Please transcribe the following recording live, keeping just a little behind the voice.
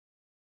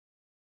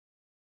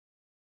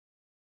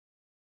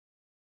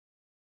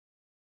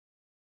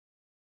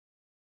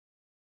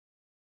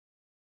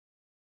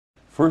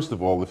First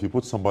of all, if you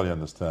put somebody on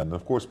the stand, and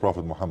of course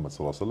Prophet Muhammad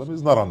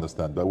is not on the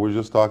stand, but we're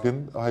just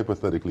talking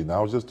hypothetically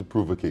now, just to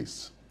prove a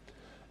case.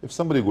 If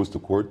somebody goes to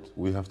court,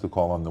 we have to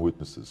call on the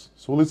witnesses.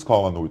 So let's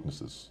call on the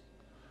witnesses.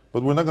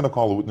 But we're not going to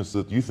call the witnesses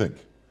that you think.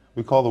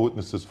 We call the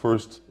witnesses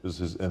first as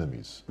his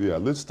enemies. Yeah,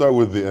 let's start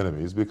with the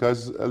enemies,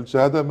 because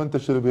al-shahada man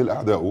tashhadu bihi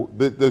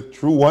al-a'da'u, the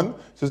true one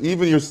says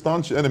even your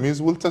staunch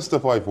enemies will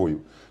testify for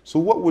you. So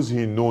what was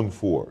he known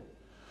for?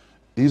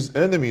 His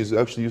enemies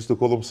actually used to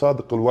call him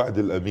Sadiq al-Wa'd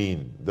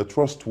al-Amin, the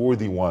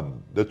trustworthy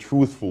one, the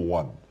truthful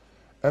one.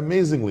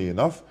 Amazingly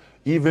enough,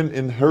 even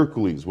in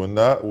Hercules, when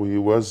he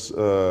was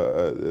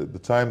the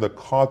time that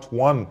caught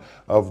one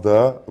of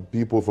the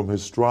people from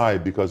his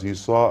tribe because he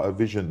saw a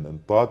vision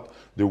and thought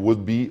there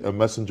would be a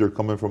messenger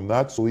coming from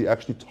that, so he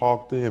actually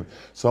talked to him.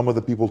 Some of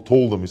the people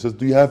told him, he says,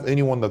 do you have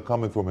anyone that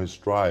coming from his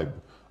tribe?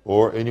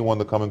 Or anyone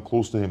that coming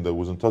close to him that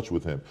was in touch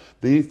with him.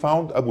 They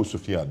found Abu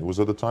Sufyan. It was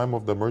at the time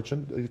of the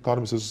merchant. He caught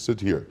him and says, sit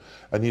here.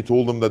 And he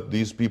told them that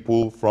these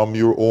people from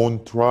your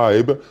own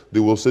tribe, they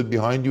will sit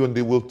behind you and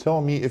they will tell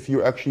me if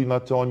you're actually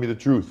not telling me the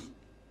truth.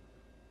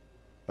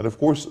 And of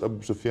course,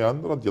 Abu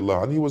Sufyan,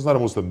 radiallahu anhu, he was not a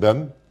Muslim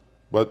then,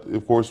 but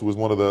of course was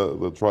one of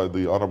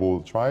the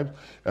honorable tribe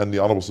and the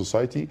honorable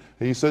society.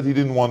 And he said he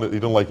didn't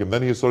like him.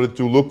 Then he started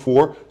to look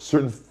for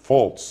certain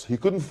faults. He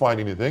couldn't find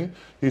anything.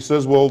 He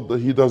says, well,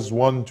 he does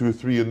 1, 2,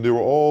 3, and they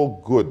were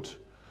all good.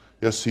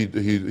 Yes,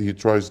 he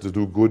tries to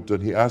do good,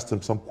 and he asked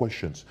him some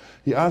questions.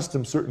 He asked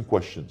him certain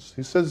questions.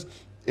 He says,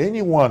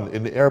 anyone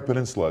in the Arab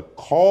Peninsula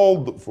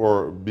called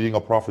for being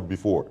a prophet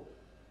before?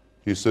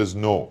 He says,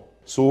 no.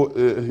 So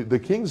the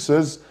king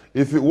says,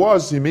 if it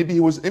was, maybe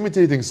he was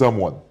imitating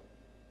someone.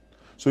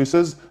 So he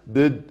says,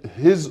 did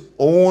his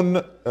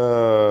own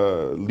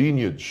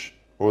lineage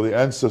or the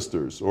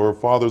ancestors or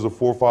fathers or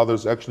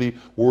forefathers actually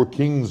were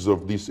kings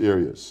of these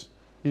areas?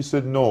 He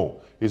said,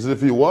 no. He said,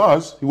 if he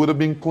was, he would have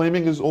been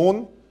claiming his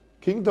own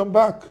kingdom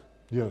back.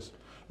 Yes.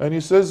 And he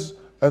says,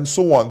 and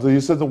so on. So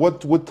he said,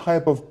 what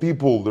type of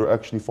people they're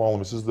actually following?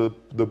 He says, the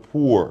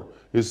poor.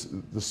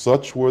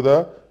 Such were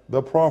the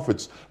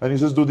prophets. And he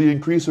says, do they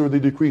increase or they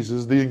decrease? He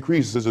says, they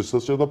increase. He says,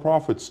 such are the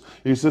prophets.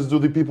 He says, do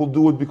the people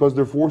do it because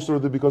they're forced or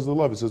because they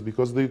love? He says,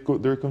 because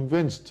they're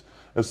convinced,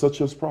 as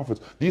such as prophets.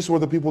 These were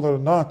the people that are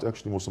not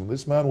actually Muslim.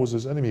 This man was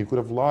his enemy. He could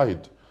have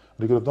lied.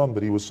 He could have done,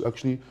 but he was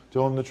actually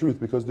telling the truth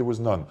because there was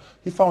none.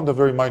 He found a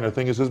very minor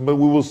thing. He says, but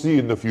we will see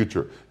in the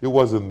future. It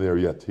wasn't there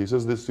yet. He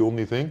says, this is the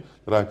only thing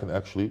that I can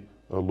actually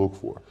look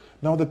for.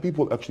 Now the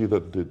people actually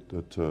that did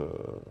that,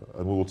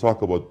 and we will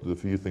talk about a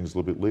few things a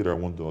little bit later. I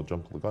won't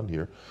jump the gun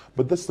here,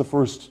 but that's the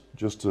first,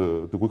 just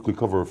to quickly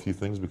cover a few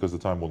things because the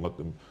time will not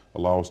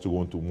allow us to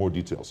go into more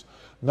details.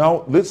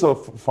 Now let's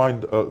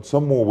find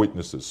some more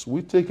witnesses.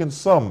 We've taken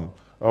some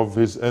of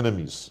his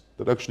enemies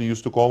that actually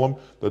used to call him,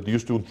 that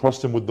used to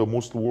entrust him with the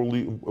most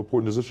worldly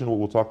important decision.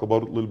 We'll talk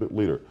about it a little bit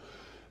later.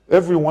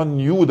 Everyone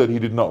knew that he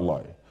did not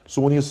lie.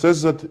 So when he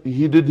says that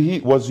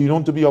was he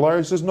known to be a liar?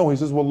 He says no. He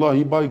says,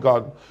 wallahi, by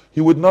God, he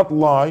would not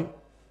lie.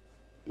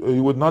 He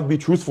would not be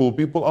truthful with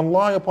people and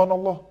lie upon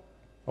Allah,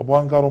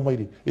 upon God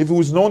Almighty. If he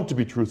was known to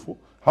be truthful,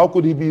 how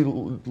could he be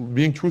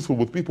being truthful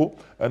with people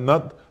and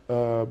not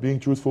being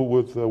truthful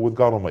with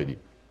God Almighty?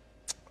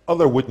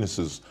 Other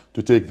witnesses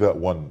to take that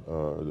one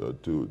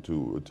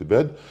to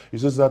bed. He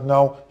says that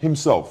now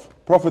himself,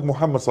 Prophet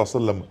Muhammad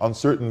on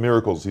certain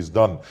miracles he's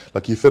done,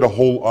 like he fed a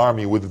whole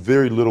army with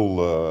very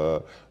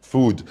little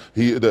food.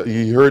 He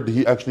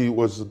actually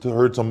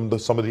heard some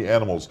of the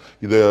animals.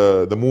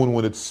 The moon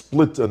when it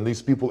split, and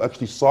these people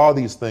actually saw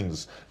these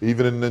things.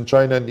 Even in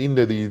China and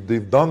India,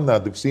 they've done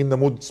that. They've seen the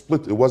moon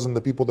split. It wasn't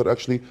the people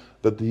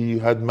that he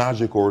had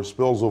magic or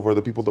spells over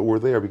the people that were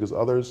there, because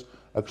others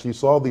actually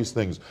saw these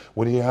things.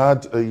 When he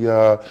had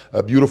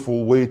a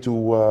beautiful way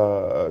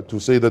to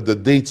say that the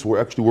dates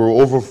were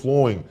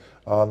overflowing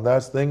on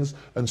those things,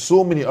 and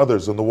so many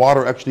others, and the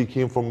water actually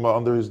came from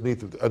under his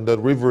knees, and the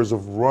rivers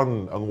have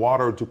run and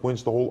water to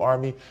quench the whole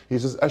army. He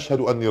says,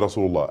 Ashhadu anni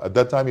Rasulullah. At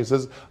that time he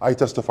says, I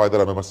testify that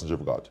I'm a messenger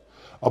of God.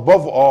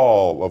 Above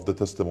all of the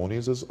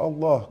testimonies is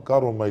Allah,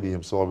 God Almighty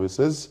himself. He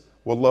says,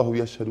 Wallahu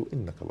yashhadu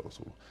innaka la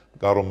rasul.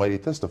 God Almighty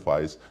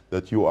testifies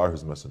that you are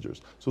his messengers.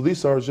 So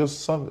these are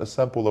just a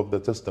sample of the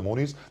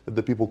testimonies that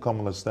the people come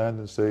on the stand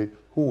and say,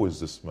 who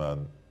is this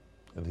man?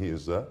 And he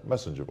is a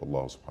messenger of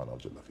Allah subhanahu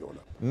wa ta'ala.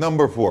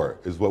 Number 4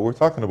 is what we're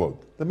talking about,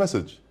 the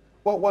message.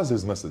 What was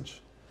his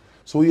message?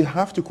 So you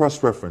have to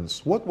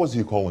cross-reference. What was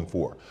he calling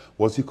for?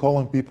 Was he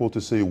calling people to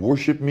say,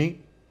 worship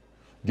me,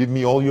 give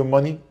me all your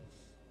money,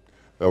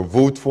 or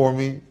vote for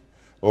me,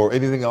 or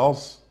anything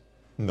else?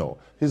 No.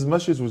 His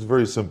message was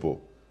very simple.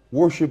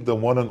 Worship the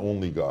one and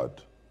only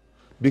God.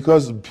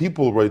 Because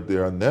people right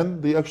there and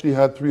then, they actually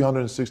had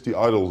 360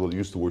 idols that they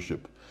used to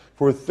worship.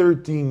 For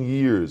 13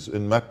 years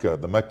in Mecca,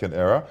 the Meccan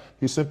era,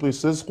 he simply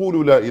says,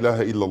 قُولُوا لَا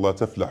إِلَهَ إِلَّا اللَّهِ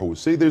تَفْلَحُوا.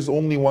 Say there's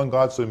only one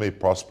God so you may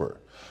prosper.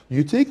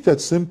 You take that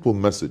simple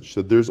message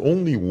that there's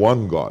only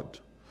one God,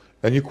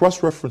 and you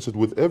cross-reference it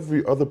with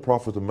every other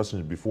prophet and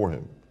messenger before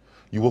him,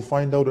 you will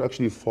find out it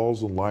actually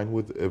falls in line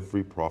with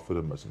every prophet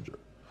and messenger.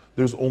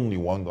 There's only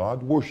one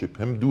God. Worship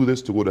Him. Do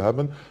this to go to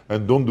heaven,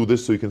 and don't do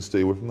this so you can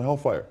stay away from the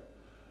hellfire.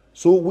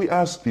 So we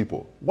ask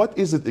people, what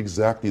is it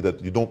exactly that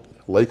you don't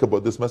like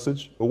about this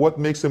message? Or what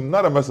makes him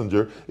not a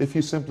messenger if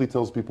he simply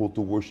tells people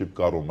to worship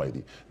God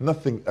Almighty?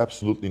 Nothing,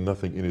 absolutely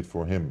nothing in it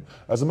for him.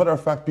 As a matter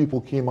of fact,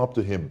 people came up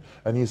to him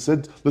and he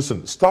said,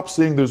 listen, stop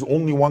saying there's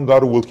only one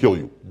God who will kill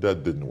you.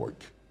 That didn't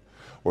work.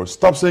 Or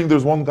stop saying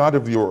there's one God,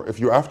 if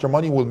you're after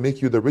money, will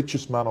make you the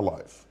richest man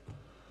alive.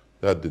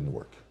 That didn't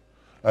work.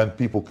 And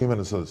people came in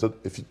and said,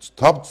 if you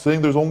stop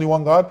saying there's only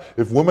one God,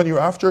 if women you're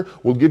after,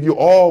 we'll give you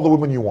all the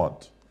women you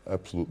want.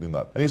 Absolutely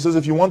not. And he says,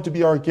 if you want to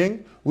be our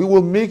king, we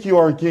will make you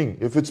our king.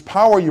 If it's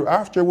power you're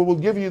after, we will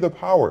give you the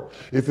power.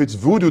 If it's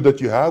voodoo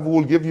that you have, we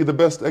will give you the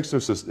best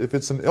exorcist. If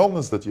it's an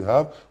illness that you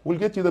have, we'll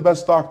get you the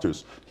best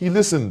doctors. He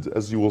listened,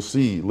 as you will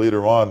see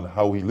later on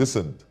how he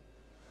listened.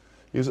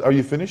 He says, are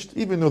you finished?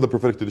 Even though the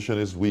prophetic tradition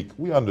is weak,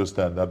 we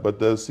understand that, but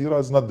the seerah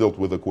is not dealt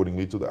with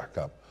accordingly to the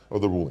ahkam, or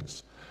the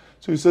rulings.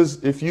 So he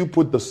says, if you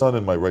put the sun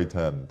in my right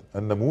hand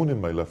and the moon in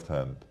my left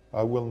hand,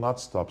 I will not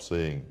stop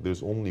saying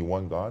there's only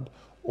one God,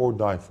 or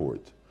die for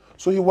it.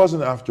 So he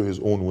wasn't after his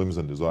own whims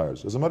and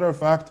desires. As a matter of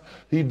fact,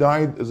 he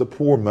died as a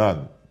poor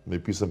man. May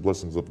peace and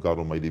blessings of God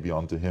Almighty be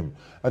unto him.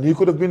 And he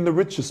could have been the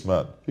richest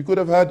man. He could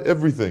have had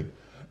everything.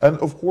 And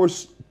of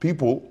course,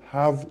 people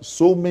have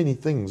so many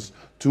things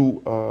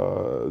to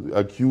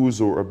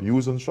accuse or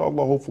abuse.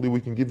 Inshallah, hopefully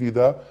we can give you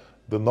the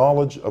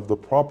knowledge of the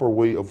proper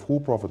way of who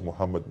Prophet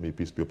Muhammad, may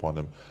peace be upon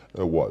him,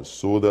 was.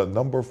 So the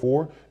number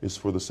 4 is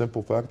for the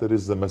simple fact that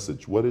is the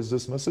message. What is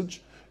this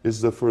message?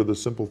 Is for the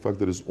simple fact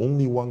that is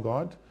only one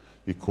God.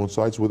 He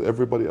coincides with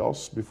everybody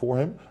else before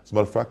him. As a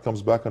matter of fact,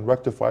 comes back and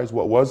rectifies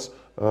what was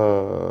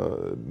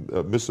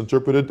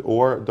misinterpreted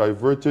or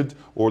diverted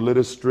or led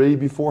astray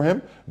before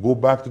him. Go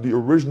back to the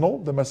original.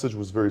 The message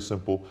was very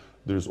simple.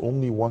 There's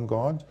only one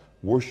God.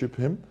 Worship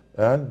him.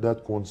 And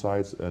that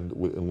coincides and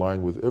in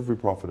line with every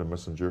prophet and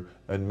messenger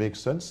and makes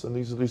sense. And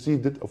he's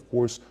received it, of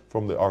course,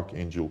 from the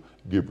archangel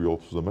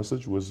Gabriel. So the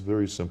message was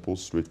very simple,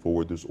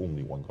 straightforward. There's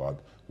only one God,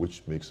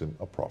 which makes him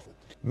a prophet.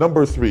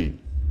 Number 3.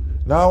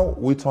 Now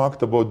we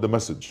talked about the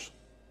message.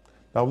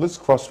 Now let's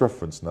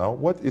cross-reference now.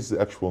 What is the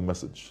actual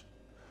message?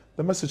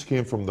 The message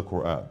came from the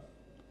Quran.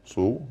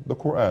 So the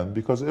Quran,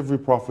 because every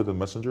prophet and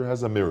messenger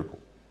has a miracle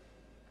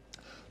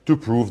to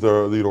prove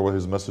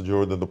his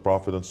messenger, then the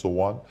prophet, and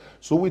so on.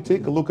 So we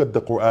take a look at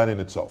the Quran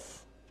in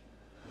itself.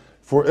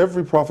 For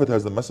every prophet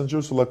has the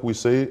messenger. So like we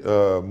say,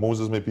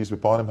 Moses, may peace be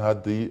upon him,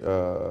 had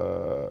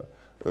the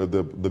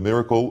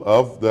miracle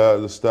of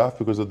the staff,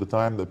 because at the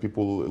time that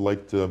people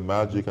liked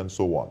magic and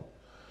so on.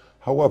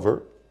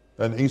 However,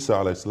 and Isa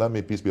alayhi salam,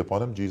 may peace be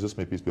upon him, Jesus,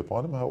 may peace be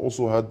upon him,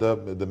 also had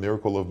the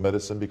miracle of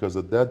medicine, because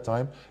at that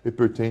time it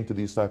pertained to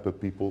these type of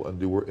people and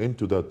they were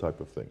into that type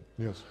of thing.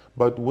 Yes.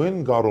 But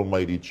when God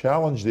Almighty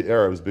challenged the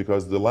Arabs,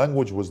 because the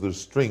language was their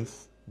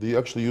strength, they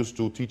actually used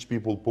to teach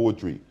people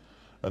poetry.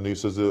 And he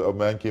says, a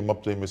man came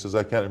up to him, he says,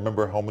 I can't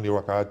remember how many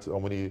rakat, how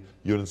many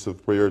units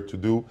of prayer to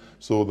do.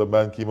 So the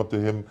man came up to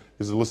him,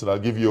 he said, listen, I'll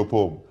give you a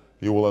poem.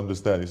 You will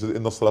understand. He says,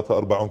 إن الصلاة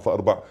أربع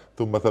فأربع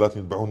ثم ثلاث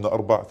يتبعهن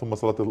أربع ثم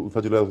صلاة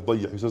الفجر لا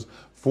تضيع. He says,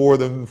 4,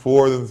 then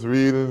 4, then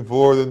 3, then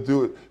 4, then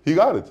 2. He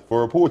got it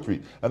for a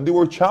poetry. And they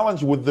were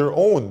challenged with their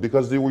own,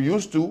 because they were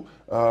used to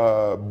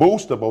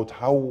boast about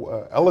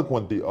how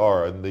eloquent they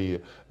are and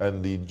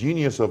the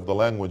genius of the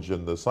language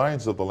and the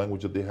science of the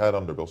language that they had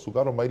under belt. So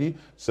God Almighty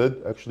said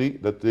actually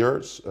that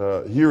there's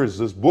here is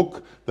this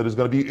book that is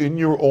going to be in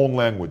your own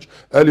language.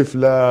 Alif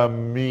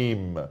Lam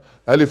Mim.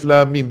 Alif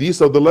Lam Mim.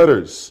 These are the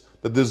letters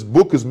that this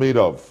book is made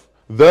of.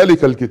 ذَلِكَ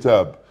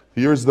الْكِتَابِ.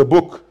 Here's the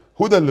book.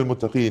 هُدًى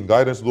لِلْمُتَّقِينَ.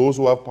 Guidance to those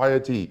who have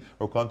piety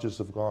or conscious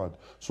of God.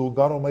 So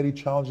God Almighty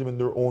challenged them in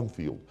their own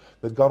field.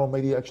 That God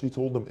Almighty actually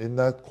told them in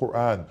that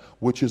Quran,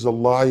 which is a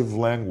live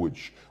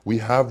language. We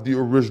have the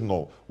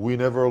original. We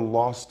never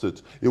lost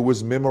it. It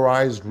was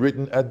memorized,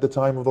 written at the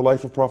time of the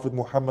life of Prophet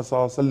Muhammad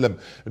ﷺ.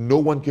 No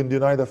one can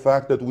deny the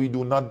fact that we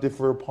do not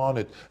differ upon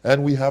it.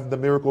 And we have the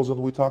miracles, and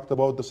we talked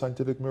about the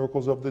scientific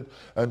miracles of it,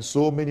 and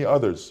so many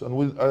others.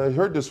 And I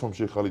heard this from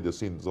Sheikh Khalid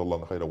Yassin,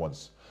 Zallan Khaira,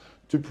 once,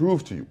 to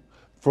prove to you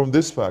from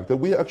this fact that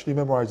we actually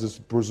memorize this,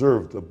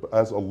 preserved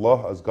as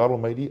Allah, as God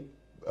Almighty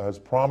has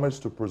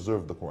promised to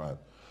preserve the Quran.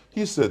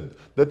 He said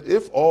that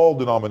if all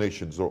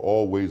denominations or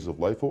all ways of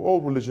life or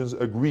all religions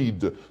agreed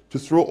to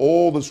throw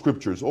all the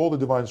scriptures, all the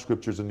divine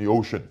scriptures in the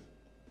ocean,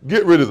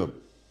 get rid of them.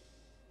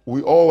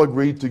 We all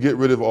agreed to get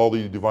rid of all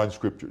the divine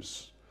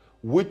scriptures.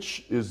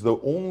 Which is the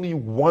only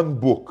one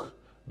book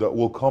that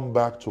will come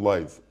back to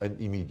life and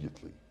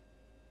immediately?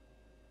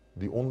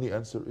 The only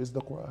answer is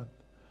the Quran.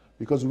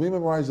 Because we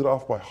memorize it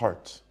off by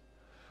heart.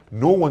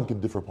 No one can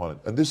differ upon it.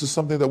 And this is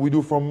something that we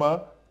do from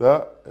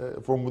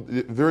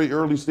very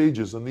early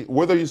stages. And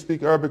whether you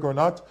speak Arabic or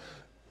not,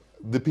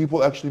 the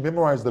people actually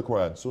memorize the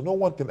Quran. So no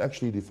one can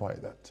actually defy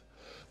that.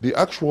 The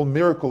actual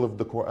miracle of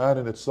the Quran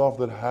in itself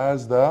that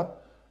has the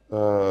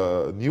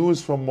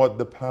news from what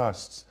the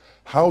past,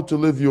 how to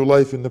live your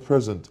life in the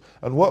present,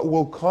 and what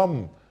will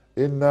come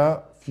in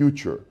the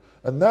future.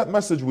 And that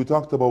message we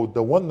talked about,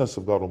 the oneness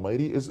of God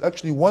Almighty, is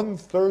actually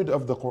 1/3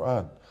 of the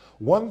Quran.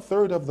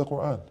 1/3 of the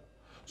Quran.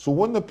 So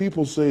when the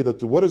people say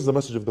that what is the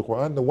message of the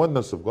Quran, the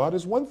oneness of God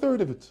is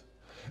 1/3 of it.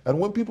 And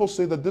when people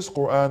say that this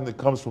Quran it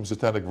comes from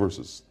satanic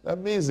verses,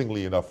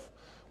 amazingly enough,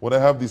 when I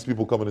have these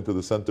people coming into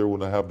the center,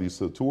 when I have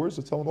these tours,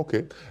 I tell them,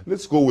 okay,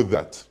 let's go with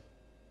that.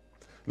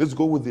 Let's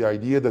go with the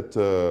idea that,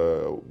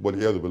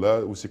 وَالْعِيَاذُ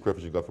بِاللَّهِ, we seek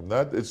refuge in God from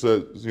that. It's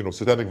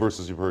satanic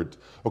verses you've heard.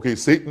 Okay,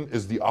 Satan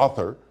is the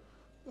author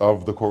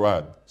of the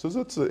Quran. So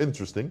that's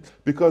interesting,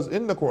 because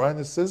in the Quran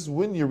it says,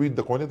 when you read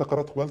the Quran,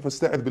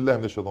 فَاسْتَعِذْ بِاللَّهِ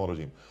مِنَ الشَّيْطَانِ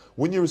الرَّجِيمِ.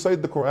 When you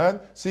recite the Quran,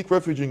 seek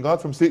refuge in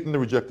God from Satan the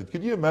rejected.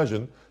 Can you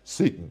imagine?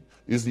 Satan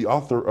is the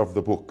author of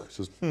the book.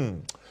 He says,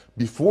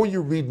 before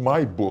you read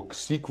my book,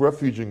 seek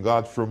refuge in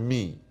God from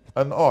me.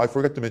 And I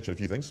forgot to mention a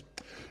few things.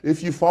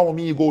 If you follow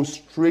me, you go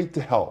straight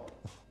to hell.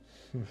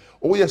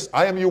 Oh yes,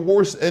 I am your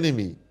worst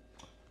enemy.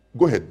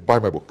 Go ahead, buy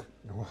my book.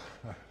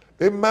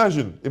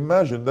 Imagine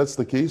that's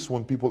the case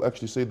when people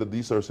actually say that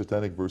these are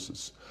satanic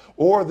verses.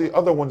 Or the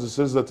other ones, it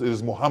says that it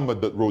is Muhammad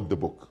that wrote the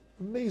book.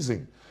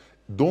 Amazing.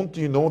 Don't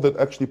you know that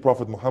actually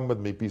Prophet Muhammad,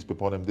 may peace be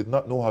upon him, did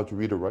not know how to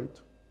read or write?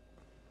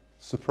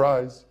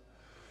 Surprise.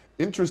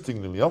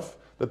 Interestingly enough,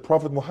 that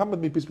Prophet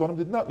Muhammad, may peace be upon him,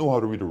 did not know how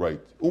to read or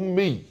write.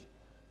 Ummi.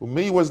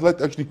 Ummi was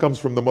actually comes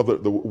from the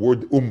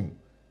word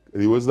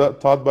He was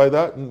taught by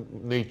that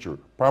nature,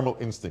 primal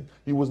instinct.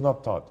 He was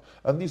not taught.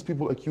 And these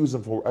people accuse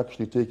him for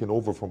actually taking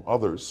over from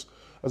others.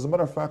 As a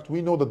matter of fact,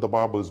 we know that the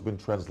Bible has been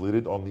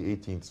translated on the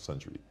 18th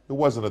century. It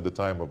wasn't at the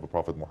time of the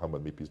Prophet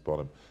Muhammad, may peace be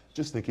upon him,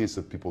 just in case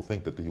that people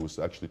think that he was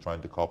actually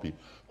trying to copy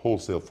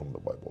wholesale from the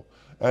Bible.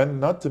 And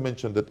not to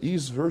mention that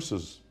these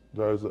verses,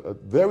 there's a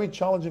very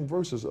challenging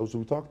verses, as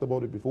we talked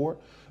about it before,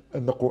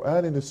 and the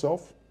Quran in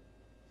itself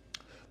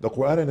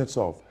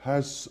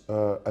has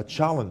a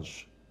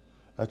challenge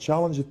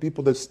of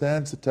people that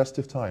stands the test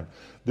of time.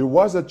 There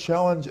was a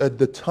challenge at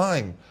the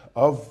time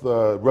of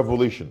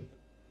Revelation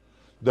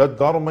that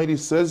God Almighty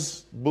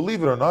says,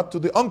 believe it or not, to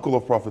the uncle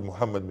of Prophet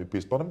Muhammad, may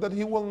peace be upon him, that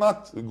he will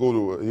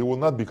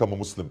not become a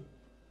Muslim.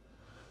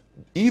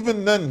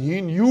 Even then,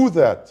 he knew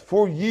that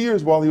for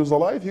years while he was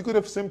alive. He could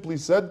have simply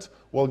said,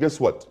 well, guess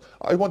what?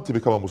 I want to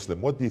become a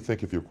Muslim. What do you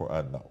think of your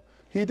Quran now?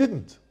 He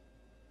didn't.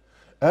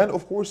 And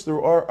of course,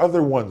 there are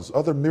other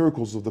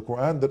miracles of the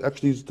Quran that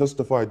actually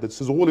testified, that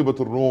says,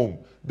 Rome.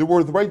 They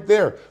were right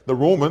there. The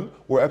Roman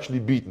were actually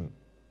beaten.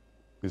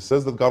 It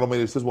says that God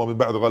Almighty says, وَمِن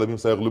بَعْدِ غَلَبِهِمْ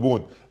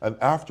سَيَغْلِبُونَ. And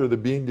after the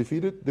being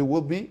defeated, they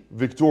will be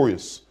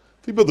victorious.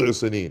 في بضع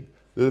سنين.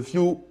 A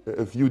few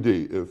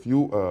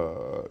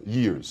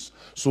years.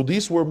 So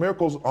these were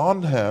miracles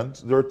on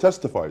hand. They are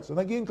testified. And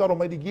again, God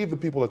Almighty gave the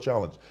people a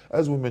challenge,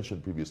 as we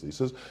mentioned previously. He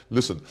says,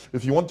 listen,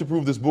 if you want to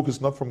prove this book is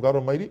not from God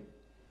Almighty,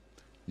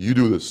 you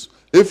do this.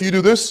 If you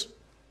do this,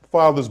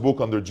 file this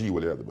book under G,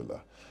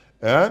 billah.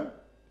 And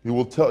he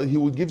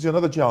will give you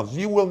another challenge.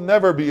 You will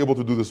never be able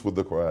to do this with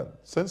the Quran.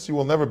 Since you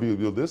will never be able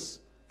to do this,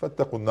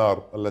 فَاتَّقُوا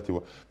النَّارَ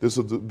الَّتِي. This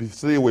will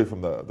stay away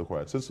from the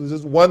Quran. Since this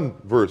is one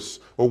verse,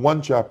 or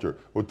one chapter,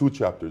 or two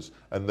chapters,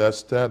 and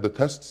the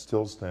test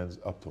still stands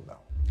up till now.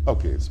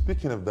 Okay,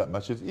 speaking of that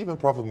message, even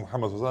Prophet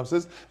Muhammad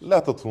says,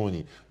 لا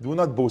تطروني, do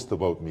not boast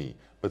about me,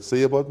 but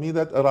say about me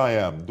that I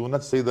am. Do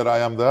not say that I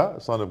am the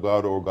Son of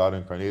God, or God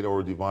incarnate,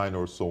 or divine,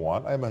 or so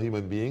on. I am a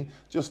human being,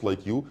 just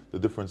like you. The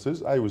difference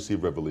is I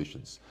receive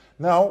revelations.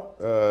 Now,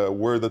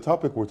 where the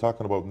topic we're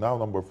talking about now,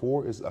 number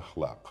 4, is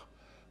akhlaq.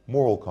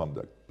 Moral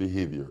conduct,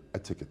 behavior,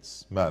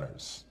 etiquettes,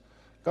 manners.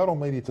 God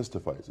Almighty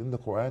testifies. In the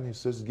Quran, He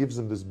says, gives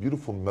them this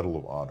beautiful medal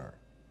of honor.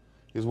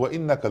 He says,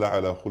 وَإِنَّكَ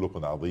لَعَلَى خُلُقٍ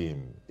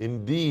عَظِيمٍ.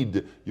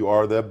 Indeed, you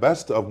are the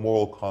best of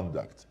moral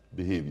conduct,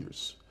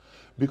 behaviors.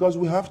 Because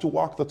we have to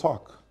walk the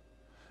talk.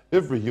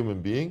 Every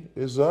human being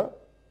there's a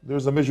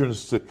measuring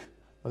stick.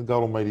 And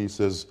God Almighty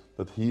says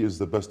that He is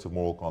the best of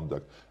moral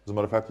conduct. As a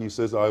matter of fact, He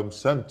says, I am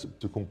sent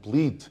to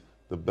complete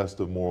the best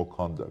of moral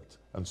conduct,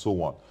 and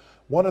so on.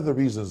 One of the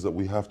reasons that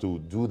we have to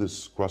do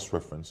this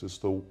cross-reference is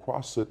to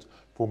cross it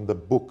from the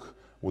book,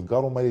 where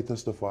God Almighty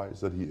testifies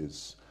that He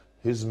is.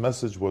 His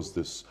message was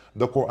this.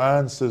 The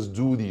Quran says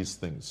do these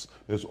things.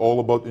 It's all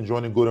about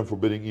enjoining good and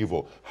forbidding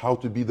evil. How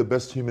to be the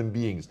best human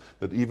beings.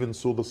 That even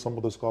so, some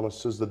of the scholars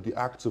says that the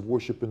acts of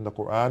worship in the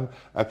Quran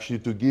actually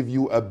to give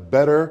you a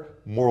better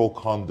moral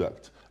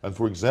conduct. And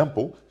for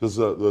example, because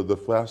the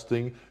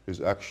fasting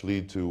is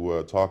actually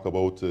to talk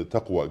about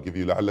taqwa, give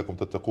you لَعَلَّكُمْ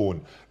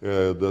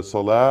تَتَّقُونَ. The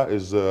salah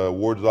is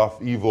wards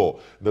off evil.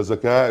 The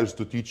zakah is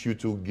to teach you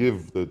to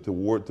give,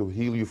 to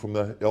heal you from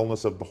the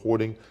illness of the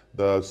hoarding,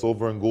 the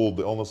silver and gold,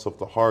 the illness of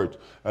the heart.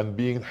 And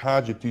being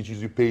hajj, it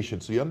teaches you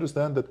patience. So you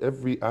understand that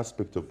every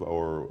aspect of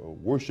our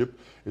worship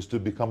is to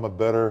become a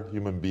better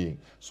human being.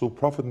 So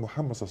Prophet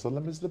Muhammad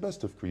is the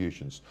best of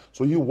creations.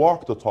 So he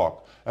walked the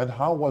talk. And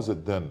how was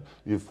it then?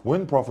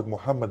 When Prophet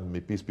Muhammad,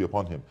 may peace be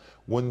upon him,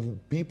 when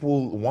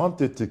people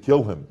wanted to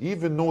kill him,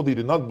 even though they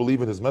did not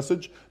believe in his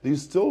message, they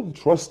still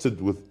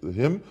trusted with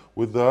him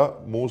with the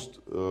most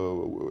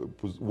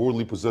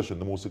worldly possession,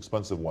 the most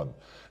expensive one.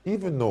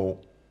 Even though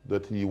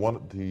that he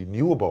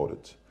knew about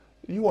it.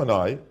 You and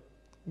I'm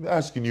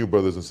asking you,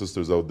 brothers and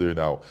sisters out there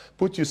now,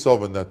 put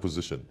yourself in that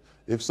position.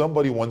 If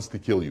somebody wants to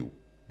kill you,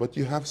 but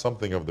you have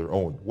something of their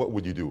own. What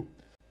would you do?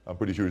 I'm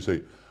pretty sure you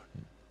say,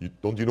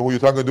 don't you know who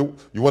you're talking to?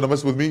 You want to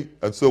mess with me?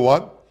 And so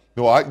on.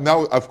 No,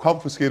 now I've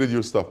confiscated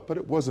your stuff. But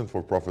it wasn't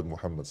for Prophet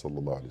Muhammad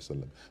sallallahu alaihi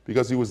wasallam,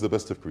 because he was the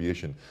best of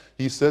creation.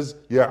 He says,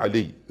 Ya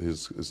Ali,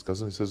 his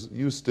cousin, he says,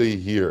 you stay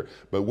here.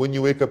 But when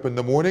you wake up in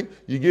the morning,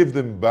 you give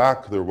them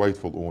back their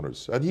rightful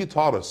owners. And he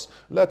taught us,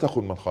 La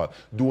takhun man khan.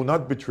 Do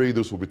not betray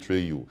those who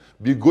betray you.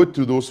 Be good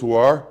to those who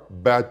are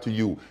bad to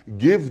you.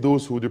 Give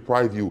those who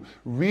deprive you.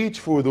 Reach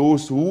for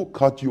those who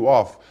cut you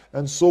off.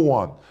 And so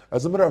on.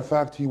 As a matter of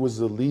fact, he was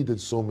the lead in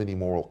so many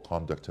moral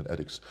conduct and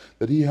ethics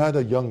that he had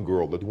a young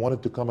girl that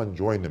wanted to come and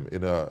join him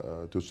in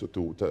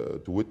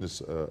to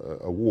witness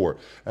a war.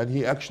 And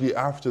he actually,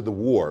 after the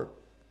war,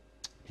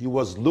 he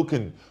was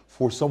looking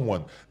for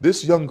someone.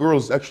 This young girl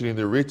is actually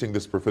narrating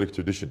this prophetic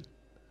tradition.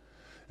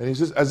 And he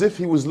says, as if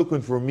he was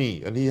looking for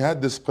me. And he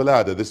had this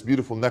qalada, this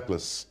beautiful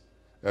necklace,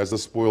 as the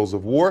spoils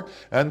of war.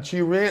 And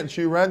she ran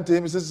to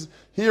him and says,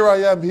 here I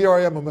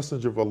am, a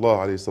messenger of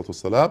Allah, alayhi salatu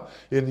wasalam.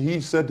 And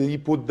he said that he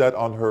put that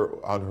on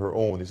her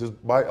own. He says,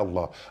 by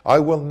Allah, I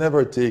will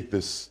never take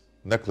this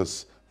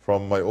necklace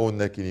from my own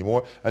neck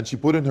anymore. And she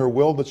put in her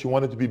will that she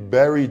wanted to be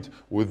buried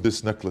with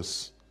this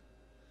necklace.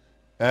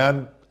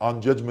 And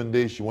on Judgment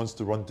Day, she wants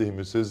to run to him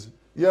and says,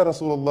 Ya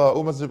Rasulullah,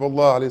 O Messenger of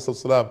Allah, alayhi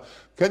salam,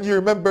 can you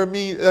remember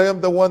me? I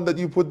am the one that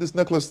you put this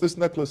necklace.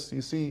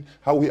 You see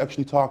how he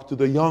actually talked to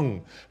the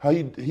young. How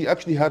he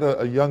actually had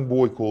a young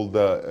boy called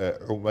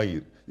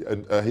Umayr.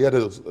 And he had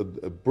a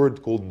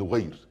bird called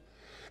Nughayr.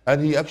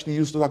 And he actually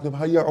used to talk to him,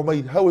 Hayya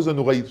Umayr, how is a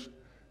Nughayr?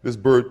 This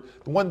bird.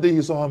 One day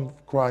he saw him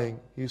crying.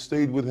 He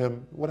stayed with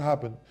him. What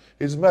happened?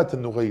 He's met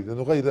in Nughayr. The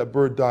Nughayr, that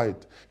bird died.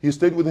 He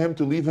stayed with him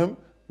to leave him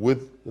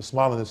with a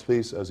smile on his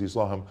face as he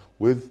saw him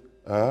with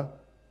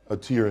a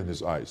tear in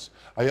his eyes.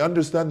 I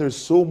understand there's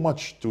so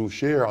much to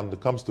share when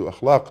it comes to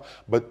akhlaq,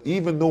 but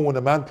even though when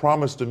a man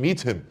promised to meet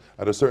him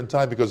at a certain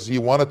time because he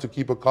wanted to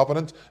keep a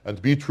covenant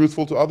and be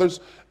truthful to others,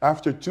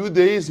 after 2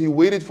 days he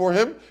waited for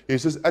him. He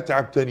says,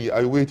 At'abtani,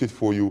 I waited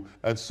for you.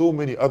 And so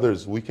many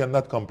others. We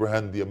cannot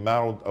comprehend the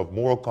amount of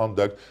moral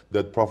conduct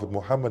that Prophet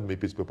Muhammad, may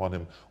peace be upon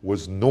him,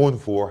 was known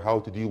for, how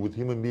to deal with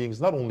human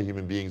beings, not only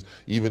human beings,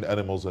 even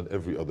animals and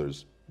every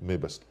others. May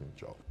best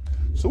inshallah.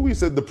 So we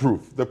said the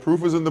proof. The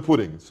proof is in the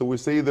pudding. So we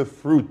say the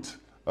fruit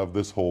of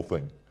this whole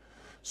thing.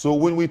 So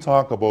when we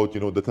talk about,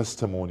 the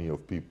testimony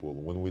of people,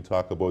 when we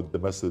talk about the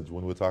message,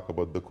 when we talk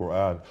about the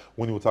Quran,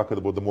 when we talk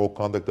about the moral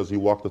conduct as we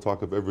walk the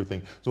talk of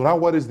everything. So now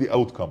what is the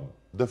outcome?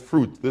 The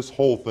fruit, this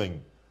whole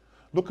thing.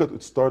 Look at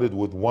it started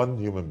with one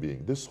human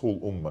being. This whole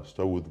ummah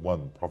started with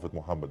one, Prophet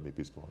Muhammad, may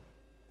peace be upon him.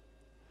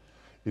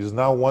 It is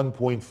now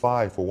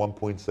 1.5 or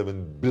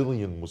 1.7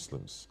 billion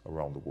Muslims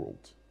around the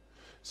world,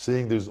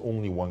 saying there's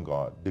only one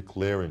God,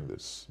 declaring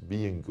this,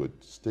 being good,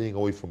 staying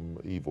away from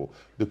evil,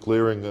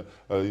 declaring,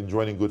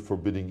 enjoining good,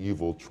 forbidding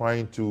evil,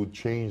 trying to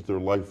change their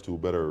life to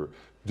better,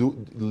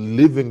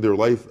 living their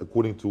life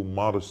according to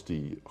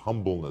modesty,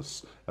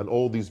 humbleness, and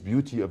all these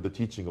beauty of the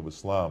teaching of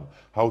Islam,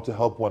 how to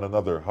help one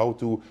another, how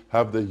to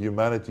have the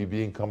humanity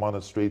being come on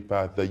a straight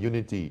path, the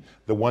unity,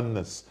 the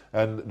oneness,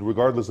 and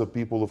regardless of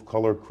people of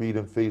color, creed,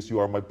 and face, you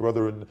are my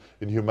brother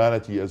in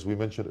humanity, as we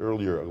mentioned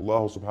earlier.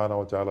 Allah subhanahu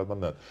wa ta'ala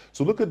done that.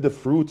 So look at the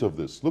fruit of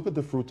this. Look at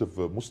the fruit of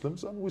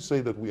Muslims, and we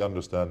say that we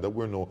understand that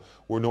we're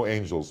no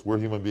angels. We're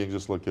human beings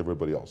just like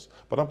everybody else.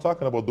 But I'm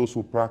talking about those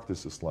who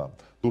practice Islam,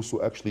 those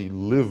who actually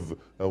live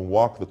and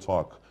walk the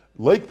talk.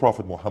 Like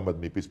Prophet Muhammad,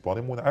 may peace be upon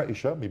him, when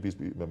Aisha,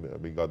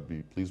 may God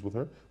be pleased with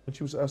her, when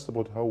she was asked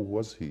about how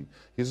was he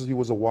says he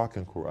was a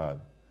walking Quran.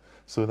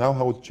 So now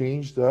how it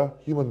changed the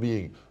human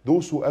being.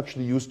 Those who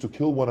actually used to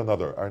kill one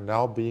another are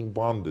now being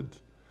bonded.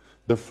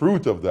 The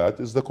fruit of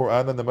that is the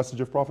Quran and the message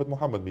of Prophet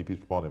Muhammad, may peace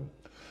be upon him.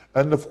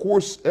 And of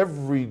course,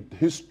 every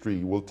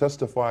history will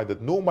testify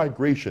that no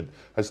migration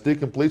has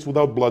taken place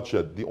without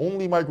bloodshed. The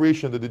only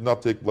migration that did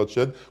not take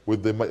bloodshed were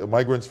the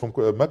migrants from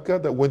Mecca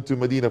that went to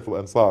Medina for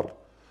Ansar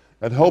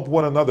and help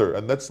one another.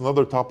 And that's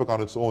another topic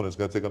on its own. It's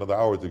going to take another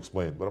hour to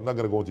explain, but I'm not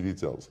going to go into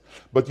details.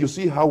 But you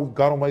see how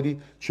God Almighty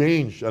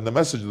changed, and the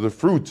message, the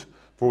fruit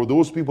for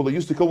those people that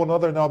used to kill one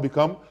another now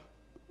become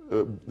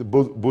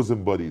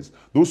bosom buddies.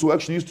 Those who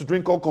actually used to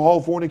drink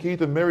alcohol,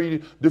 fornicate, and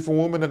marry different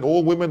women, and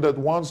all women that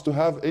wants to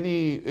have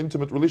any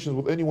intimate relations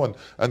with anyone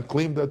and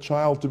claim that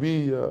child to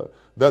be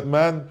that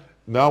man,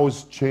 now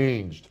is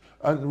changed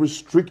and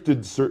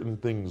restricted certain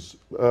things,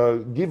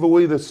 give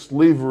away the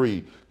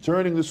slavery,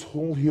 turning this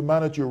whole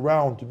humanity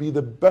around to be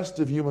the best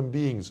of human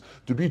beings,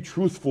 to be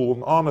truthful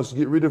and honest,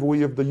 get rid of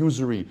way of the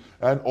usury.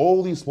 And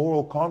all these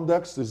moral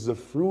conducts is the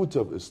fruit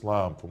of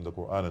Islam from the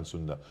Quran and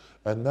Sunnah.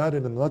 And that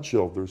in a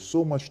nutshell, there's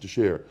so much to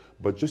share.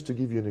 But just to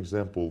give you an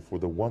example for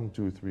the 1,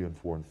 2, 3, and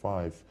 4, and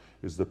 5,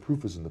 is the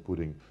proof is in the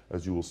pudding.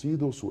 As you will see,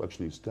 those who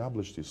actually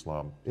established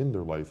Islam in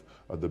their life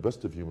are the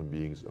best of human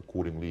beings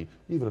accordingly.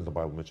 Even in the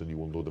Bible mentioned, you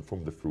will know them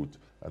from the fruit.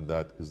 And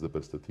that is the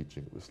best of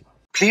teaching of Islam.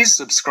 Please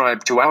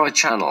subscribe to our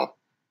channel.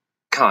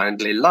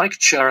 Kindly like,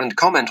 share, and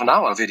comment on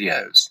our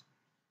videos.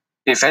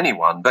 If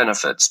anyone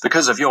benefits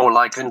because of your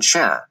like and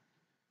share,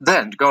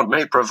 Then God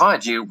may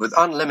provide you with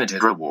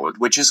unlimited reward,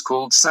 which is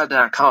called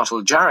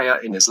sadaqatul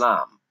jariyah in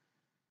Islam.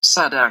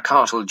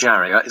 Sadaqatul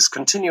jariyah is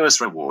continuous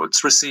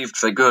rewards received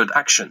for good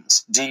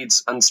actions,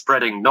 deeds, and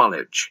spreading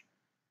knowledge.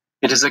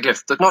 It is a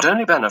gift that not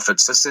only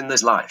benefits us in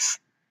this life,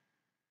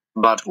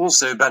 but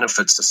also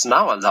benefits us and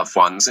our loved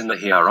ones in the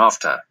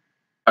hereafter.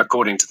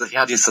 According to the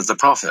hadith of the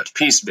Prophet,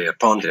 peace be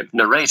upon him,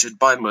 narrated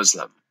by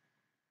Muslim,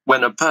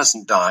 when a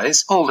person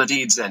dies, all the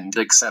deeds end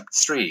except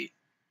three: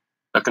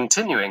 a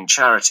continuing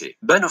charity,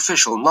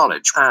 beneficial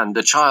knowledge, and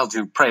a child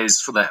who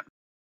prays for them.